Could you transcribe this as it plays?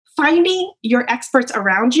finding your experts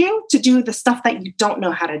around you to do the stuff that you don't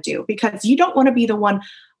know how to do, because you don't want to be the one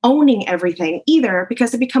owning everything either,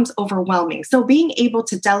 because it becomes overwhelming. So being able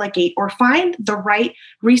to delegate or find the right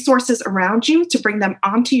resources around you to bring them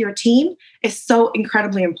onto your team is so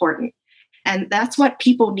incredibly important. And that's what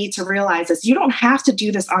people need to realize is you don't have to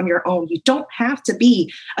do this on your own. You don't have to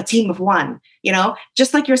be a team of one,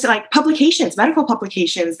 just like you're like publications, medical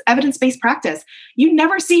publications, evidence-based practice. You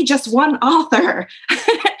never see just one author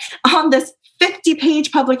on this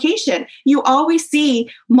 50-page publication. You always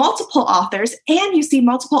see multiple authors, and you see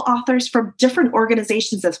multiple authors from different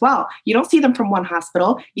organizations as well. You don't see them from one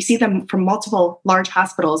hospital. You see them from multiple large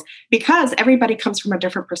hospitals, because everybody comes from a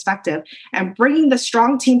different perspective. And bringing the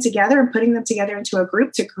strong team together and putting them together into a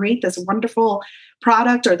group to create this wonderful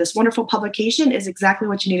product or this wonderful publication is exactly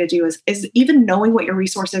what you need to do, is even knowing what your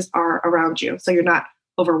resources are around you so you're not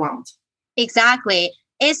overwhelmed. Exactly.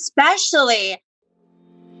 Especially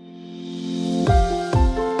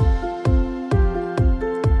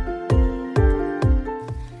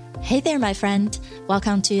Hey there, my friend.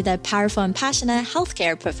 Welcome to the Powerful and Passionate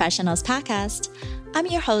Healthcare Professionals Podcast. I'm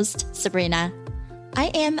your host, Sabrina. I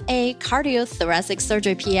am a cardiothoracic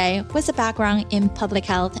surgery PA with a background in public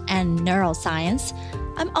health and neuroscience.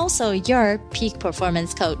 I'm also your peak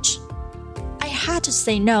performance coach. I had to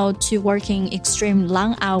say no to working extreme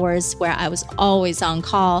long hours where I was always on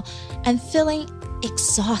call and feeling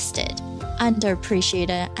exhausted,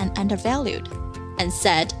 underappreciated, and undervalued, and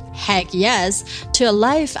said heck yes to a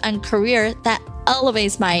life and career that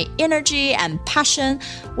elevates my energy and passion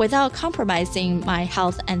without compromising my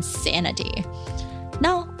health and sanity.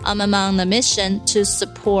 Now, I'm on a mission to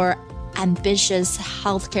support ambitious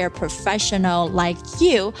healthcare professional like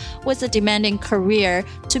you with a demanding career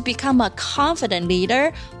to become a confident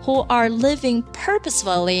leader who are living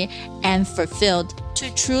purposefully and fulfilled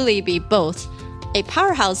to truly be both a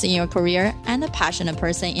powerhouse in your career and a passionate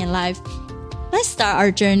person in life. Let's start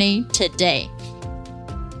our journey today.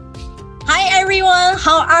 Hi, everyone.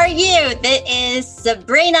 How are you? This is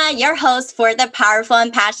Sabrina, your host for the Powerful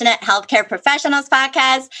and Passionate Healthcare Professionals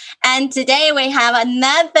Podcast. And today we have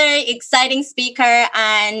another exciting speaker,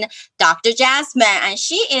 and Dr. Jasmine, and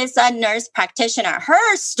she is a nurse practitioner.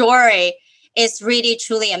 Her story is really,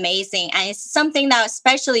 truly amazing. And it's something that,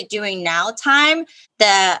 especially during now time,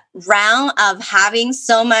 the round of having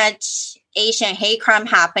so much Asian hate crime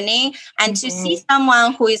happening, and to see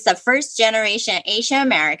someone who is a first generation Asian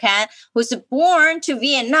American who's born to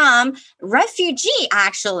Vietnam, refugee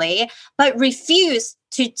actually, but refused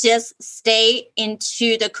to just stay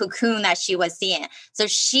into the cocoon that she was in. So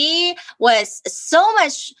she was so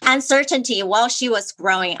much uncertainty while she was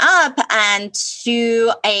growing up, and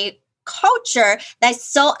to a culture that's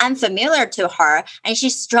so unfamiliar to her, and she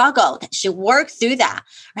struggled. She worked through that,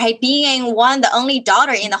 right? Being the only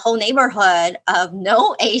daughter in the whole neighborhood of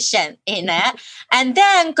no Asian in it, and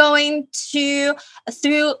then going through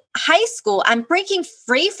high school and breaking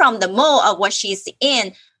free from the mold of what she's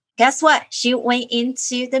in. Guess what? She went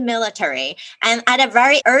into the military, and at a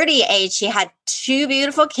very early age, she had 2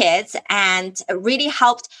 beautiful kids, and really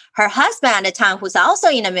helped her husband at the time, who's also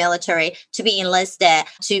in the military, to be enlisted,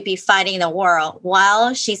 to be fighting the war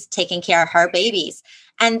while she's taking care of her babies.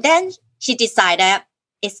 And then she decided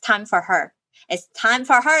it's time for her. It's time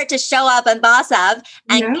for her to show up and boss up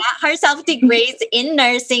and get herself degrees in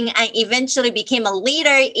nursing, and eventually became a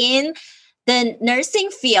leader in the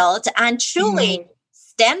nursing field and truly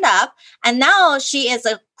stand up. And now she is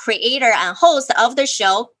a creator and host of the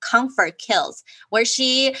show Comfort Kills, where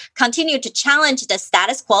she continued to challenge the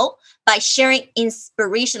status quo by sharing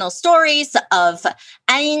inspirational stories of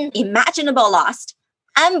unimaginable loss,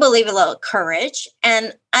 unbelievable courage,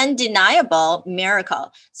 and undeniable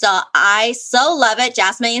miracle. So I so love it.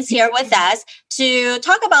 Jasmine is here with us to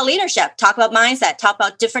talk about leadership, talk about mindset, talk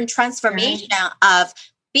about different transformation of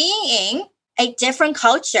being a different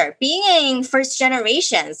culture, being first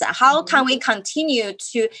generations. How can we continue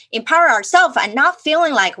to empower ourselves and not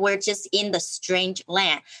feeling like we're just in the strange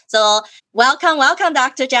land? So welcome,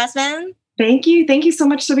 Dr. Jasmine. Thank you. Thank you so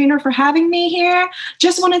much, Sabrina, for having me here.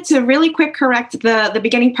 Just wanted to really quick correct the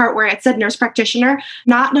beginning part where it said nurse practitioner.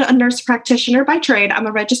 Not a nurse practitioner by trade. I'm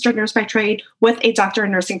a registered nurse by trade with a doctor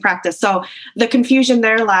in nursing practice. So the confusion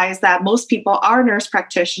there lies that most people are nurse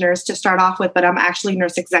practitioners to start off with, but I'm actually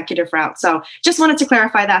nurse executive route. So just wanted to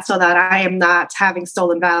clarify that so that I am not having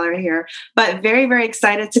stolen valor here. But very, very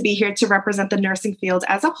excited to be here to represent the nursing field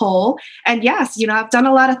as a whole. And yes, I've done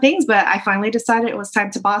a lot of things, but I finally decided it was time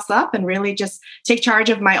to boss up and really just take charge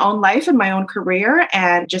of my own life and my own career,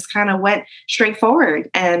 and just kind of went straight forward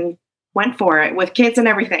and went for it with kids and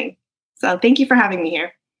everything. So thank you for having me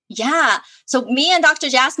here. Yeah. So me and Dr.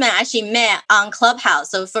 Jasmine actually met on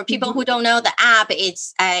Clubhouse. So for people who don't know the app,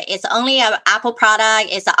 it's only an Apple product.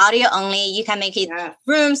 It's audio only. You can make it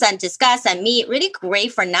rooms and discuss and meet. Really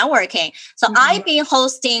great for networking. So I've been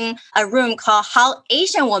hosting a room called How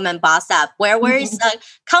Asian Women Boss Up, where it's a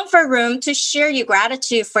comfort room to share your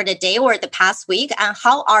gratitude for the day or the past week and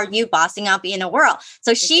how are you bossing up in the world.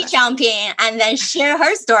 So she jumped in and then share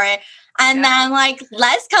her story. And then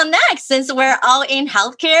let's connect since we're all in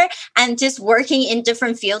healthcare and just working in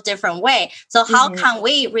different field, different way. So how can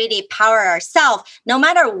we really power ourselves, no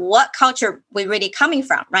matter what culture we're really coming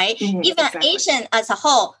from, right? Even Asian as a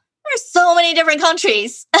whole, there's so many different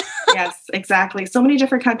countries. Yes, exactly. So many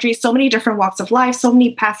different countries, so many different walks of life, so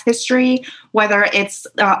many past history, whether it's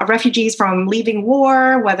refugees from leaving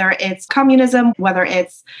war, whether it's communism, whether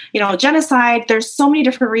it's, genocide. There's so many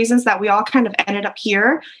different reasons that we all kind of ended up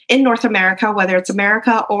here in North America, whether it's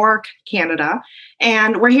America or Canada.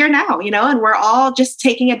 And we're here now, and we're all just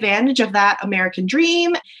taking advantage of that American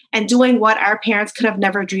dream and doing what our parents could have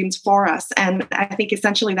never dreamed for us. And I think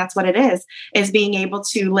essentially that's what it is being able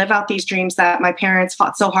to live out these dreams that my parents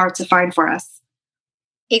fought so hard to find for us.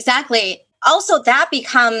 Exactly. Also, that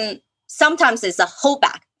sometimes it's a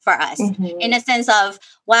holdback for us in a sense of,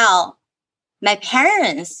 wow, my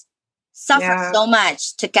parents suffered so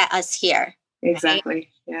much to get us here. Exactly. Right?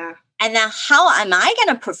 Yeah. And then how am I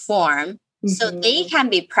going to perform so they can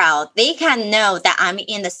be proud? They can know that I'm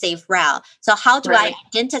in the safe route. So how do I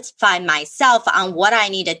identify myself on what I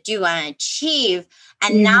need to do and achieve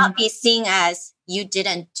and not be seen as you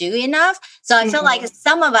didn't do enough? So I feel like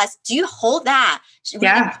some of us do hold that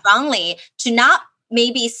really strongly to not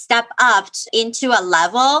maybe step up into a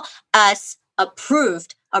level as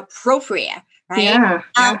approved, appropriate. Right? Yeah.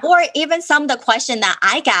 Or even some of the question that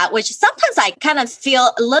I got, which sometimes I kind of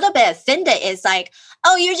feel a little bit offended, is like,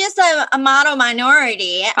 oh, you're just a model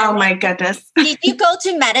minority. Oh my goodness. Did you go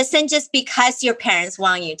to medicine just because your parents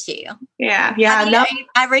want you to? Yeah. Have you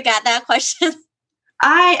ever got that question?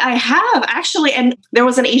 I have actually. And there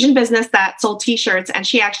was an Asian business that sold t-shirts, and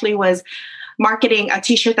she actually was marketing a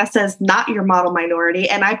t-shirt that says "Not Your Model Minority,"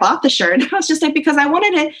 and I bought the shirt. I was just like, because I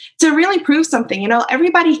wanted it to really prove something.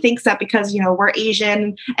 Everybody thinks that because we're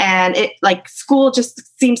Asian and it school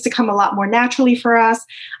just seems to come a lot more naturally for us.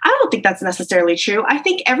 I don't think that's necessarily true. I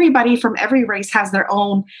think everybody from every race has their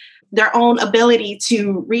own ability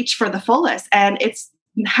to reach for the fullest, and it's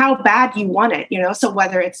how bad you want it, so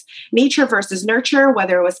whether it's nature versus nurture,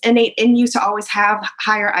 whether it was innate in you to always have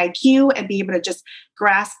higher IQ and be able to just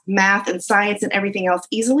grasp math and science and everything else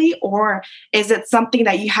easily, or is it something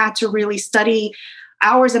that you had to really study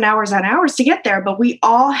hours and hours and hours to get there? But we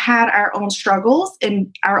all had our own struggles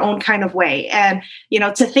in our own kind of way. And,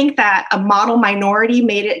 to think that a model minority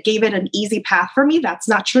gave it an easy path for me, that's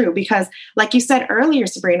not true. Because like you said earlier,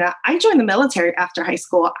 Sabrina, I joined the military after high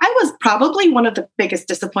school. I was probably one of the biggest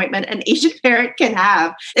disappointment an Asian parent can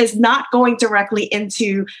have is not going directly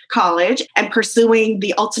into college and pursuing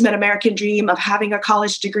the ultimate American dream of having a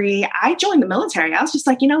college degree. I joined the military. I was just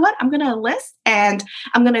like, you know what? I'm going to enlist and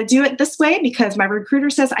I'm going to do it this way because my recruiter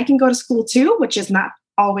says I can go to school too, which is not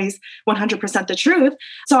always 100% the truth.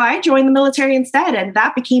 So I joined the military instead, and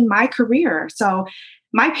that became my career. So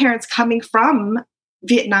my parents coming from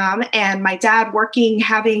Vietnam and my dad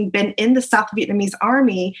having been in the South Vietnamese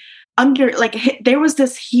army there was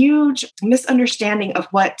this huge misunderstanding of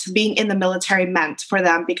what being in the military meant for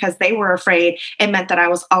them, because they were afraid it meant that I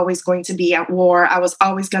was always going to be at war. I was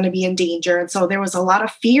always going to be in danger. And so there was a lot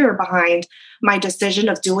of fear behind my decision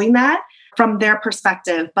of doing that from their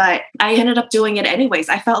perspective, but I ended up doing it anyways.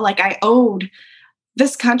 I felt like I owed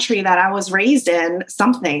this country that I was raised in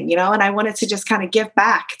something, and I wanted to just kind of give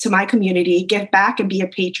back to my community, give back and be a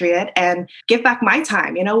patriot and give back my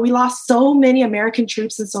time. We lost so many American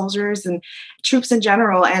troops and soldiers and troops in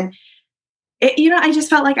general. And I just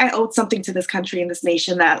felt like I owed something to this country and this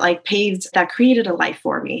nation that created a life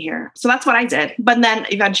for me here. So that's what I did. But then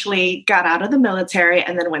eventually got out of the military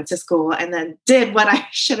and then went to school and then did what I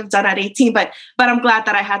should have done at 18. But I'm glad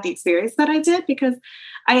that I had the experience that I did, because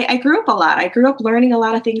I grew up a lot. I grew up learning a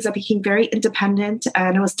lot of things. I became very independent,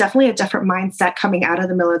 and it was definitely a different mindset coming out of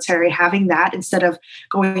the military, having that instead of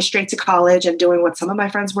going straight to college and doing what some of my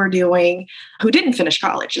friends were doing who didn't finish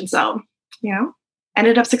college. And so,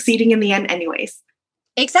 ended up succeeding in the end anyways.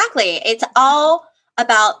 Exactly. It's all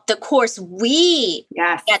about the course we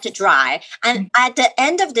get to drive. And at the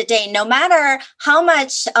end of the day, no matter how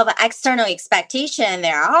much of an external expectation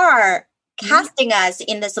there are, casting us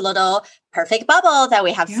in this little perfect bubble that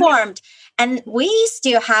we have formed. And we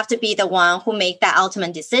still have to be the one who make that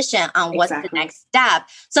ultimate decision on what's the next step.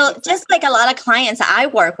 So just like a lot of clients I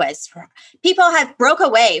work with, people have broke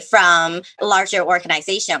away from a larger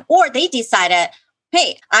organization, or they decided,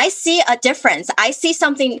 hey, I see a difference. I see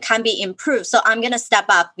something can be improved. So I'm going to step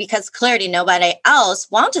up because clearly nobody else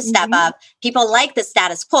wants to step up. People like the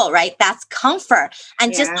status quo, right? That's comfort.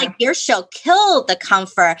 And just like your show killed the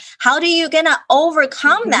comfort, how do you going to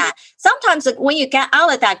overcome that? Sometimes when you get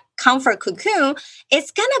out of that comfort cocoon,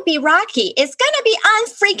 it's going to be rocky. It's going to be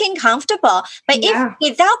unfreaking comfortable. But if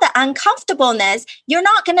without the uncomfortableness, you're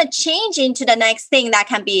not going to change into the next thing that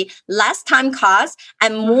can be less time cost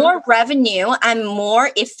and more revenue and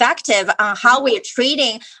more effective on how we're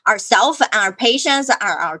treating ourselves and our patients,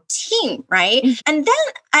 our team, right? And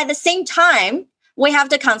then at the same time, we have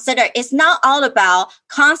to consider it's not all about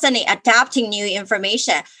constantly adapting new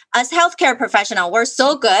information. As healthcare professionals, we're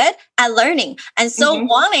so good at learning and so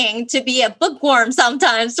wanting to be a bookworm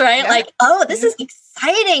sometimes, right? Like, oh, this is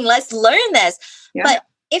exciting. Let's learn this. But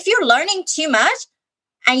if you're learning too much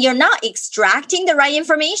and you're not extracting the right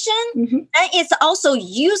information, then it's also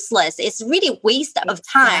useless. It's really waste of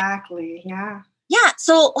time. Exactly. Yeah.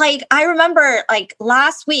 So like, I remember like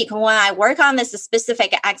last week when I work on this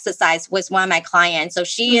specific exercise with one of my clients. So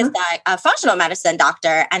she is a functional medicine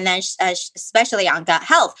doctor, and then especially on gut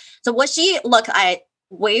health. So what she looked at,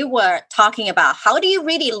 we were talking about how do you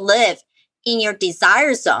really live in your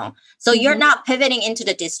desire zone? So you're not pivoting into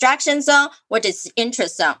the distraction zone or this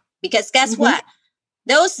interest zone, because guess what?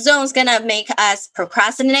 Those zones going to make us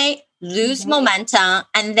procrastinate, lose momentum,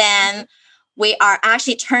 and then we are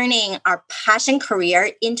actually turning our passion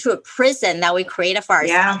career into a prison that we created for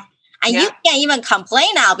ourselves. And you can't even complain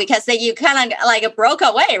now because then you kind of like broke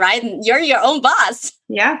away, right? You're your own boss.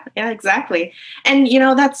 Yeah, exactly. And, you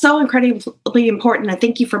know, that's so incredibly important. And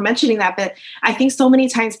thank you for mentioning that. But I think so many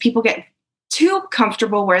times people get too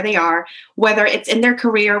comfortable where they are, whether it's in their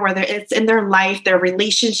career, whether it's in their life, their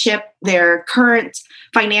relationship, their current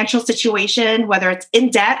financial situation, whether it's in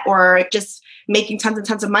debt or just making tons and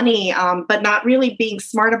tons of money, but not really being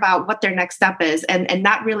smart about what their next step is and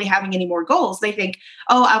not really having any more goals. They think,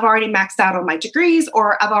 oh, I've already maxed out on my degrees,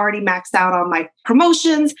 or I've already maxed out on my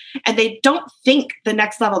promotions. And they don't think the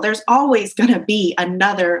next level. There's always going to be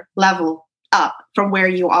another level up from where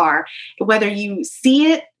you are, whether you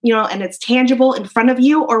see it, you know, and it's tangible in front of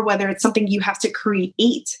you, or whether it's something you have to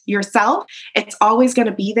create yourself. It's always going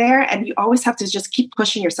to be there. And you always have to just keep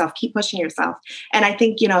pushing yourself. And I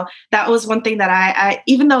think, you know, that was one thing that I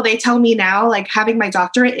even though they tell me now, like having my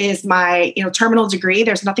doctorate is my, you know, terminal degree,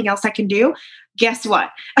 there's nothing else I can do. Guess what?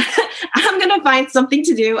 I'm going to find something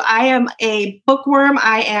to do. I am a bookworm.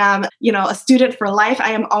 I am, you know, a student for life.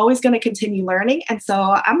 I am always going to continue learning. And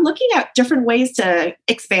so I'm looking at different ways to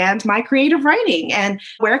expand my creative writing. And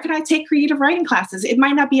where can I take creative writing classes? It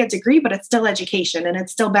might not be a degree, but it's still education and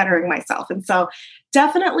it's still bettering myself. And so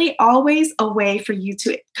definitely always a way for you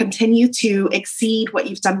to continue to exceed what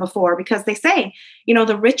you've done before, because they say, you know,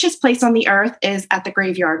 the richest place on the earth is at the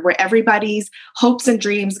graveyard, where everybody's hopes and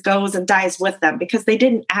dreams goes and dies with them because they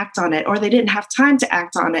didn't act on it, or they didn't have time to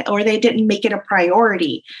act on it, or they didn't make it a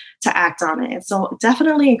priority to act on it. And so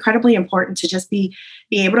definitely incredibly important to just be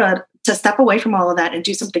able to step away from all of that and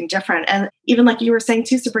do something different. And even like you were saying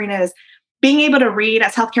too, Sabrina, is being able to read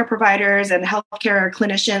as healthcare providers and healthcare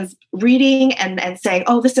clinicians, reading and saying,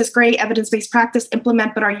 oh, this is great, evidence-based practice,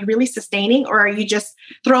 implement, but are you really sustaining, or are you just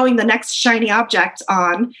throwing the next shiny object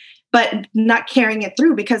on, but not carrying it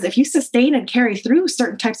through? Because if you sustain and carry through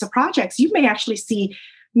certain types of projects, you may actually see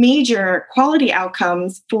major quality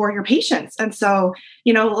outcomes for your patients. And so,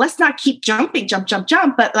 you know, let's not keep jump,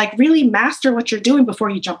 but like really master what you're doing before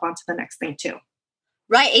you jump onto the next thing too.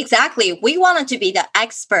 Right, exactly. We wanted to be the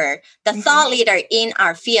expert, the thought leader in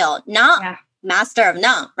our field, not master of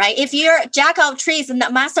none, right? If you're jack of trees and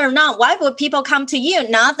the master of none, why would people come to you,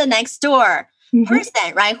 not the next door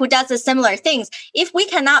person, right? Who does the similar things? If we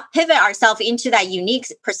cannot pivot ourselves into that unique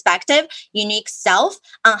perspective, unique self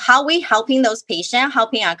on how we helping those patients,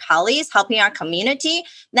 helping our colleagues, helping our community,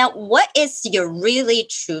 now what is your really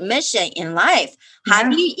true mission in life? How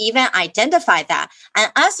do you even identify that?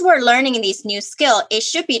 And as we're learning these new skills, it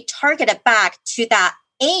should be targeted back to that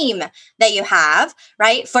aim that you have,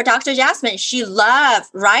 right? For Dr. Jasmine, she loved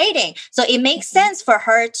writing. So it makes sense for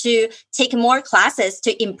her to take more classes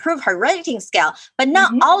to improve her writing skill. But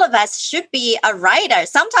not all of us should be a writer.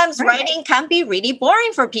 Sometimes writing can be really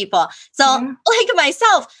boring for people. So like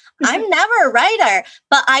myself, I'm never a writer,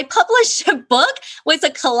 but I published a book with a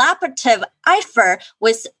collaborative effort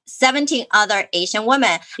with 17 other Asian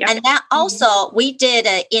women. Yep. And then also we did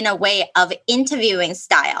it in a way of interviewing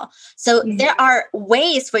style. So there are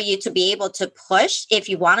ways for you to be able to push if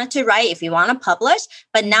you wanted to write, if you want to publish,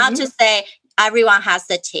 but not to say everyone has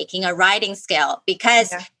to taking a writing skill,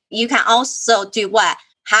 because you can also do what?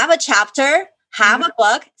 Have a chapter, have a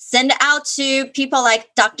book, send it out to people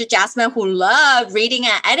like Dr. Jasmine who love reading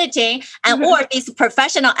and editing, and or these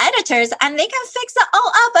professional editors, and they can fix it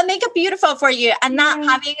all up and make it beautiful for you, and not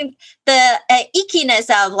having the ickiness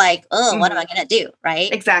of like, oh, what am I going to do? Right?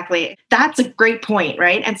 Exactly. That's a great point.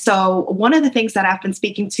 Right. And so one of the things that I've been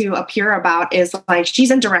speaking to a peer about is like,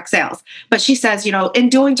 she's in direct sales, but she says, you know, in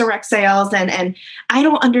doing direct sales and I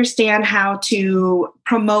don't understand how to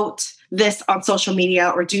promote this on social media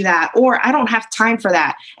or do that, or I don't have time for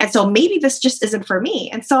that. And so maybe this just isn't for me.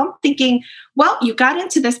 And so I'm thinking, well, you got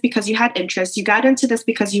into this because you had interest. You got into this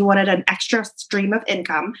because you wanted an extra stream of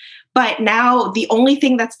income. But now the only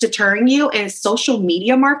thing that's deterring you is social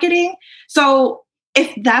media marketing. So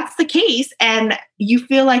if that's the case and you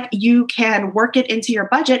feel like you can work it into your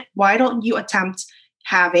budget, why don't you attempt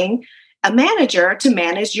having a manager to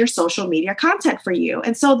manage your social media content for you?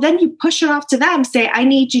 And so then you push it off to them, say, I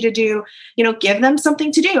need you to do, you know, give them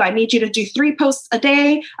something to do. I need you to do 3 posts a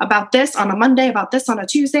day about this on a Monday, about this on a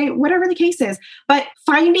Tuesday, whatever the case is. But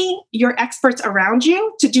finding your experts around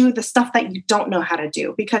you to do the stuff that you don't know how to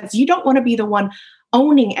do, because you don't want to be the one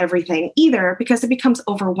owning everything either, because it becomes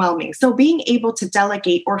overwhelming. So being able to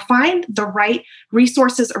delegate or find the right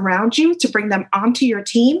resources around you to bring them onto your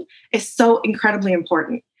team is so incredibly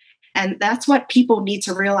important. And that's what people need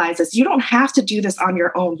to realize is you don't have to do this on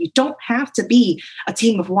your own. You don't have to be a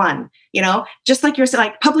team of one, you know, just like you're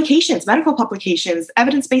like publications, medical publications,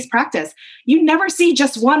 evidence-based practice. You never see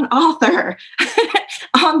just one author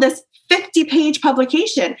on this 50-page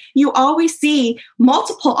publication. You always see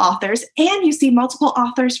multiple authors, and you see multiple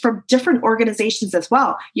authors from different organizations as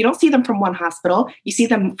well. You don't see them from one hospital. You see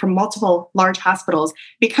them from multiple large hospitals,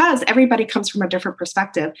 because everybody comes from a different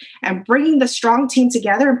perspective. And bringing the strong team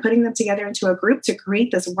together and putting them together into a group to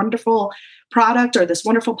create this wonderful product or this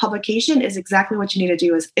wonderful publication is exactly what you need to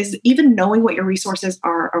do, is even knowing what your resources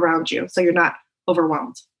are around you so you're not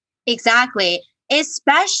overwhelmed. Exactly.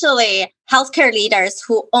 Especially healthcare leaders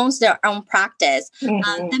who owns their own practice.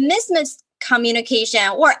 The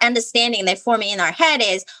miscommunication or understanding they form in our head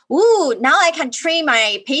is, ooh, now I can train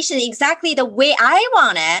my patient exactly the way I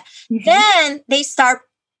want it. Then they start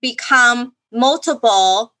become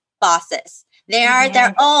multiple bosses. They are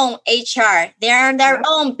their own HR. They are their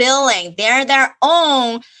own billing. They are their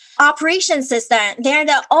own operation system. They are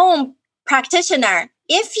their own practitioner.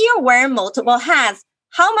 If you wear multiple hats,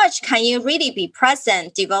 how much can you really be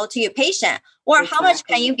present, devote to your patient? Or how much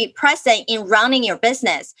can you be present in running your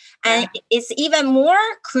business? And it's even more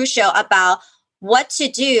crucial about what to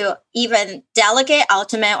do, even delegate,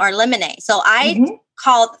 automate, or eliminate. So I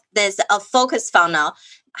call this a focus funnel.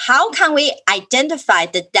 How can we identify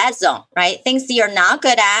the dead zone, right? Things that you're not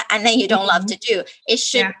good at and then you don't love to do. It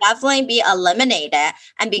should definitely be eliminated.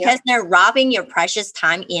 And because they're robbing your precious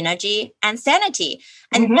time, energy, and sanity.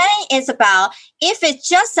 And then it's about, if it's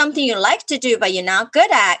just something you like to do, but you're not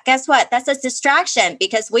good at, guess what? That's a distraction,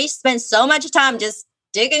 because we spend so much time just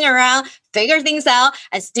digging around, figure things out,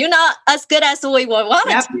 and still not as good as we would want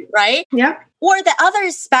it to, right? Or the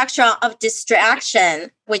other spectrum of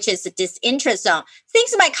distraction, which is the disinterest zone.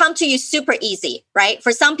 Things might come to you super easy, right?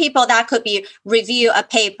 For some people, that could be review a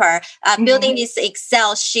paper, building this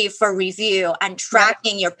Excel sheet for review and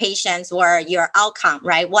tracking your patients or your outcome,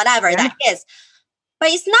 right? Whatever that is. But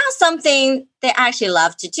it's not something they actually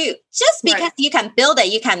love to do. Just because you can build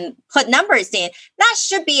it, you can put numbers in, that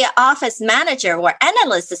should be an office manager or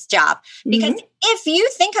analyst's job. Because if you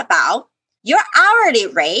think about your hourly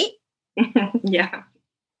rate,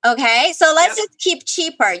 okay, so let's just keep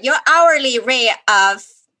cheaper. Your hourly rate of,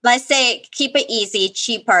 let's say, keep it easy,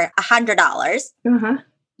 cheaper, $100.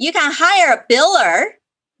 You can hire a biller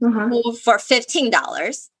for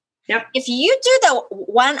 $15. If you do the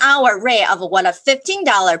 1 hour rate of what a $15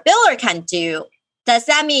 biller can do, does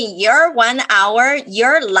that mean your 1 hour,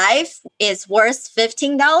 your life is worth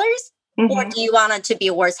 $15? Or do you want it to be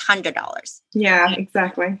worth $100? Yeah,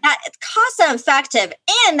 exactly. That cost effective.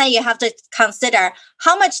 And then you have to consider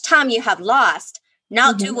how much time you have lost.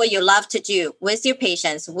 Now do what you love to do with your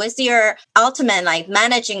patients, with your ultimate, like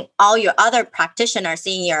managing all your other practitioners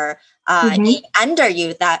in your under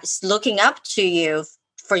you that's looking up to you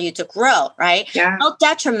for you to grow, right? How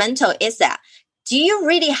detrimental is that? Do you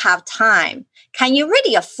really have time? Can you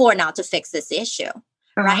really afford now to fix this issue,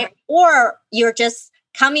 right? Or you're just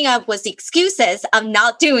coming up with excuses of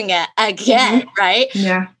not doing it again, right?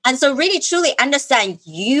 Yeah. And so really truly understand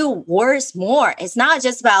you worth more. It's not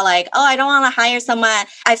just about like, oh, I don't want to hire someone.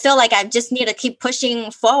 I feel like I just need to keep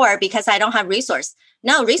pushing forward because I don't have resource.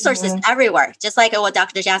 No, resources everywhere. Just like what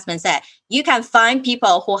Dr. Jasmine said, you can find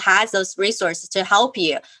people who has those resources to help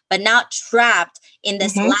you, but not trapped in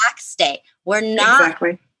this lack state. We're not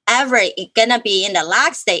ever gonna be in the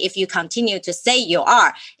lack state if you continue to say you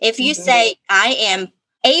are. If you say, I am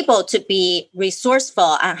able to be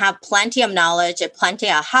resourceful and have plenty of knowledge and plenty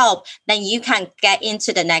of help, then you can get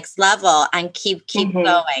into the next level and keep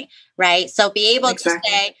going, right? So be able to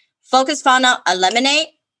say, focus funnel, eliminate,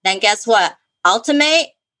 then guess what? Ultimate,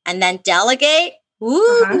 and then delegate.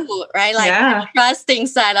 Woo, right? Like trusting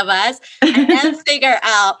side of us, and then figure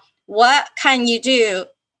out what can you do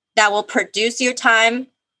that will produce your time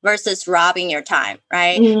versus robbing your time,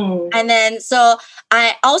 right? And then, so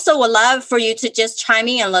I also would love for you to just chime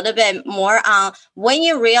in a little bit more on when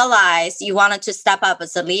you realized you wanted to step up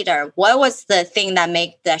as a leader, what was the thing that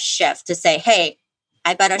made the shift to say, hey,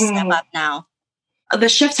 I better step up now? The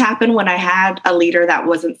shift happened when I had a leader that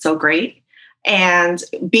wasn't so great. And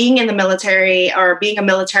being in the military or being a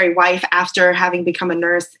military wife after having become a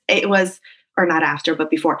nurse, it was, or not after,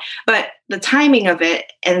 but before, but the timing of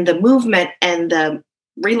it and the movement and the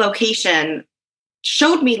relocation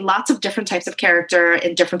showed me lots of different types of character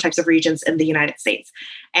in different types of regions in the United States.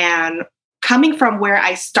 And coming from where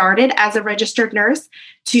I started as a registered nurse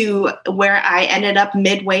to where I ended up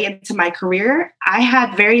midway into my career, I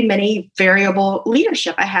had very many variable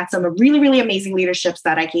leadership. I had some really, really amazing leaderships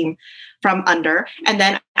that I came from under. And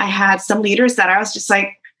then I had some leaders that I was just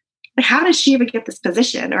like, how did she even get this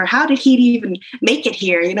position? Or how did he even make it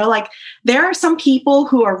here? You know, like there are some people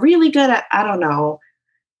who are really good at, I don't know,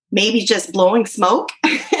 maybe just blowing smoke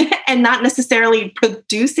and not necessarily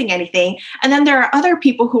producing anything. And then there are other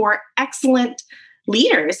people who are excellent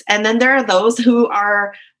leaders. And then there are those who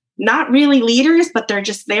are not really leaders, but they're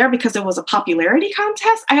just there because it was a popularity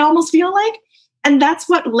contest, I almost feel like. And that's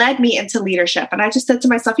what led me into leadership. And I just said to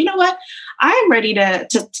myself, you know what? I'm ready to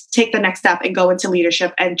take the next step and go into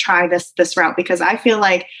leadership and try this route, because I feel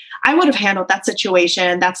like I would have handled that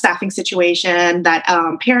situation, that staffing situation, that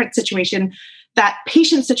parent situation, that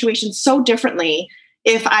patient situation so differently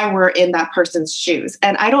if I were in that person's shoes.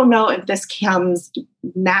 And I don't know if this comes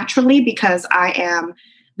naturally because I am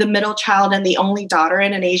the middle child and the only daughter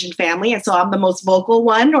in an Asian family. And so I'm the most vocal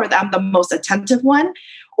one, or I'm the most attentive one.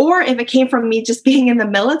 Or if it came from me just being in the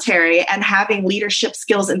military and having leadership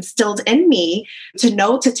skills instilled in me to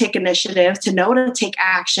know to take initiative, to know to take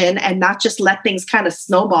action, and not just let things kind of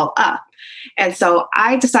snowball up. And so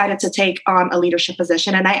I decided to take on a leadership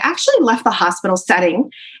position. And I actually left the hospital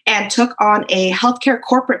setting and took on a healthcare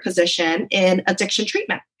corporate position in addiction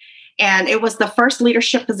treatment. And it was the first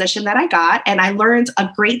leadership position that I got. And I learned a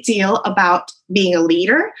great deal about being a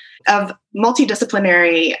leader of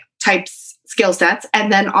multidisciplinary types skill sets.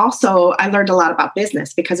 And then also I learned a lot about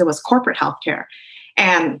business because it was corporate healthcare.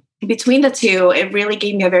 And between the two, it really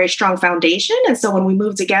gave me a very strong foundation. And so when we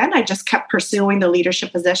moved again, I just kept pursuing the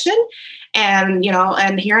leadership position. And,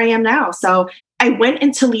 and here I am now. So I went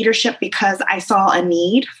into leadership because I saw a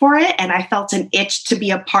need for it. And I felt an itch to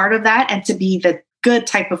be a part of that and to be the good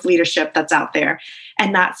type of leadership that's out there,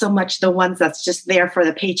 and not so much the ones that's just there for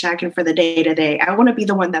the paycheck and for the day to day. I want to be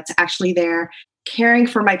the one that's actually there caring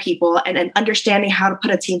for my people and understanding how to put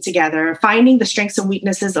a team together, finding the strengths and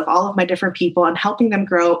weaknesses of all of my different people and helping them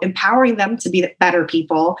grow, empowering them to be better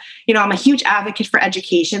people. I'm a huge advocate for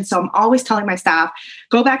education. So I'm always telling my staff,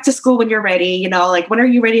 go back to school when you're ready. Like, when are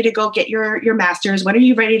you ready to go get your master's? When are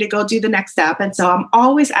you ready to go do the next step? And so I'm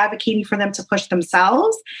always advocating for them to push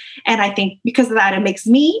themselves. And I think because of that, it makes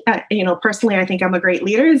me, personally, I think I'm a great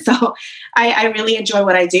leader. And so I really enjoy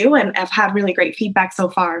what I do, and I've had really great feedback so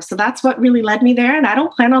far. So that's what really led me there. And I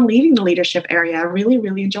don't plan on leaving the leadership area. I really,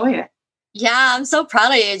 really enjoy it. Yeah, I'm so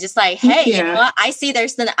proud of you. Just like, hey, you know what? I see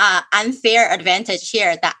there's an unfair advantage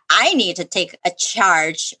here that I need to take a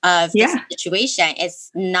charge of this situation. It's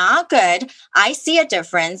not good. I see a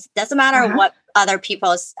difference. Doesn't matter what other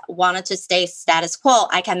people wanted to stay status quo.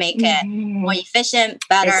 I can make it more efficient,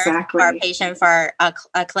 better for a patient, for a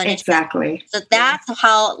clinician. Exactly. So that's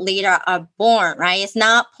how leaders are born, right? It's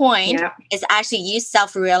not point. Yeah. It's actually you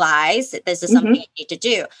self-realize that this is something you need to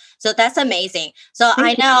do. So that's amazing. So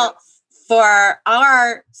I know for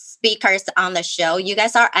our speakers on the show, you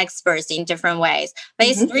guys are experts in different ways, but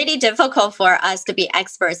it's really difficult for us to be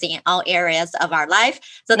experts in all areas of our life.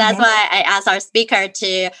 So that's why I asked our speaker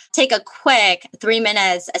to take a quick 3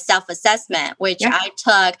 minutes self-assessment, which I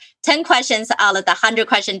took 10 questions out of the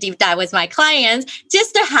 100-question deep dive with my clients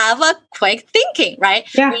just to have a quick thinking, right?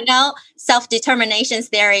 Yeah. We know self-determination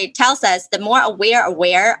theory tells us the more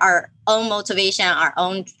aware our own motivation, our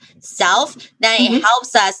own self, then it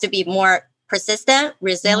helps us to be more persistent,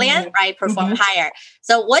 resilient, right? Perform higher.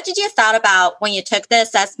 So what did you thought about when you took the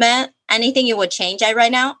assessment? Anything you would change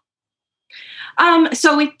right now?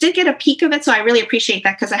 So we did get a peek of it. So I really appreciate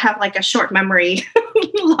that because I have like a short memory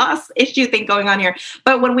loss issue thing going on here.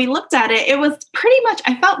 But when we looked at it, it was pretty much,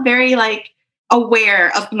 I felt very like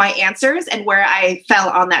aware of my answers and where I fell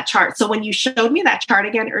on that chart. So when you showed me that chart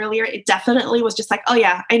again earlier, it definitely was just like, oh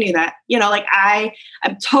yeah, I knew that. Like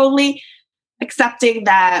I'm totally accepting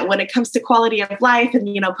that when it comes to quality of life and,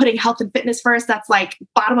 putting health and fitness first, that's like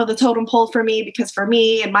bottom of the totem pole for me, because for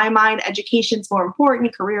me, in my mind, education's more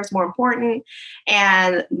important, career is more important.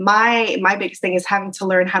 And my biggest thing is having to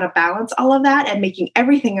learn how to balance all of that and making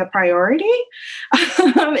everything a priority,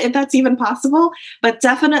 if that's even possible. But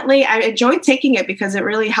definitely I enjoyed taking it because it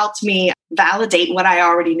really helped me validate what I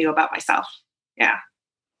already knew about myself. Yeah.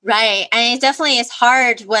 Right. And it definitely is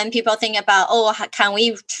hard when people think about, can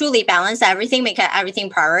we truly balance everything, make everything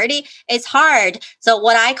priority? It's hard. So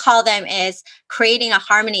what I call them is creating a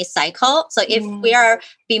harmony cycle. So if we are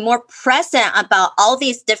be more present about all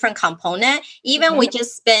these different components, even we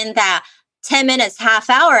just spend that 10 minutes, half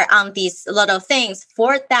hour on these little things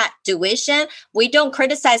for that tuition, we don't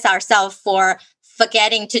criticize ourselves for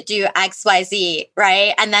forgetting to do XYZ,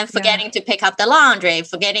 right? And then forgetting to pick up the laundry,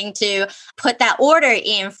 forgetting to put that order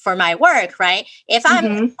in for my work, right? If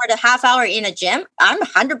I'm for the half hour in a gym, I'm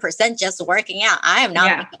 100% just working out. I am not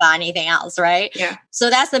thinking about anything else, right? Yeah.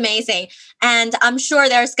 So that's amazing. And I'm sure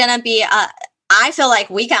there's going to be I feel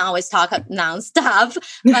like we can always talk nonstop,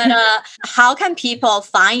 but how can people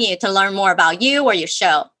find you to learn more about you or your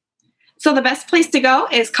show? So the best place to go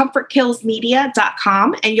is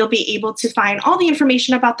comfortkillsmedia.com, and you'll be able to find all the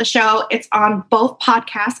information about the show. It's on both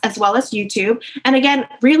podcasts as well as YouTube. And again,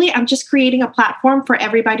 really, I'm just creating a platform for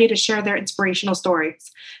everybody to share their inspirational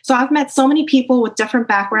stories. So I've met so many people with different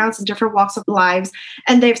backgrounds and different walks of lives,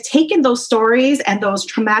 and they've taken those stories and those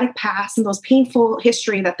traumatic pasts and those painful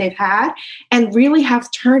history that they've had and really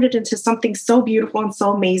have turned it into something so beautiful and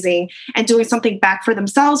so amazing and doing something back for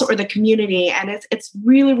themselves or the community. And it's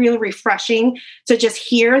really, really refreshing to just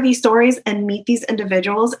hear these stories and meet these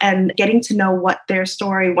individuals and getting to know what their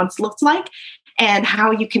story once looked like and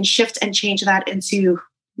how you can shift and change that into,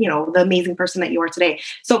 the amazing person that you are today.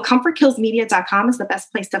 So comfortkillsmedia.com is the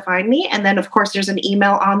best place to find me. And then of course, there's an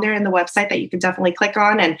email on there in the website that you can definitely click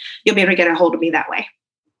on and you'll be able to get a hold of me that way.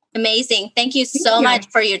 Amazing. Thank you so much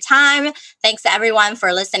for your time. Thanks everyone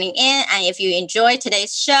for listening in. And if you enjoyed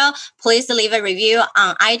today's show, please leave a review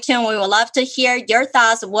on iTunes. We would love to hear your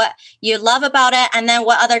thoughts, what you love about it, and then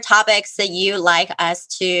what other topics that you like us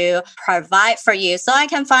to provide for you so I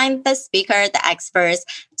can find the speaker, the experts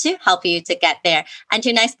to help you to get there.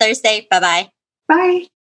 Until next Thursday. Bye-bye. Bye.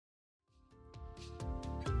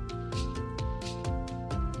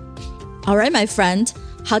 All right, my friend.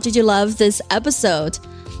 How did you love this episode?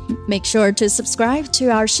 Make sure to subscribe to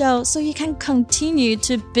our show so you can continue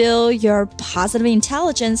to build your positive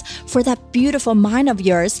intelligence for that beautiful mind of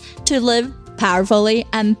yours to live powerfully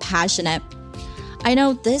and passionate. I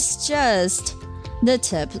know this is just the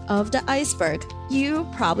tip of the iceberg. You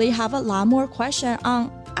probably have a lot more questions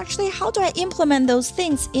on actually how do I implement those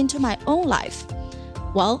things into my own life?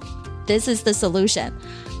 Well, this is the solution.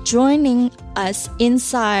 Joining us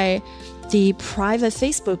inside the private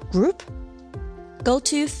Facebook group, go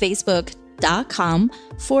to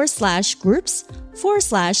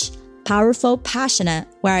facebook.com/groups/powerful passionate,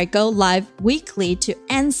 where I go live weekly to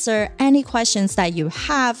answer any questions that you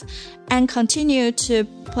have and continue to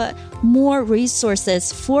put more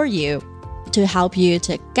resources for you to help you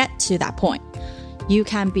to get to that point. You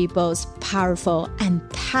can be both powerful and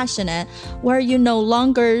passionate, where you're no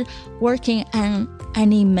longer working on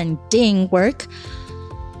any mundane work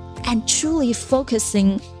and truly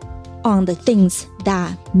focusing on the things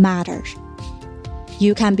that matter.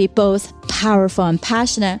 You can be both powerful and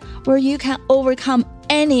passionate, where you can overcome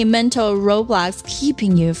any mental roadblocks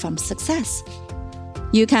keeping you from success.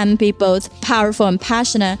 You can be both powerful and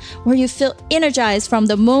passionate, where you feel energized from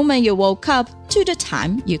the moment you woke up to the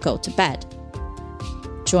time you go to bed.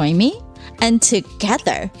 Join me, and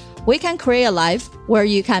together we can create a life where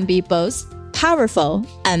you can be both powerful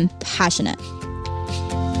and passionate.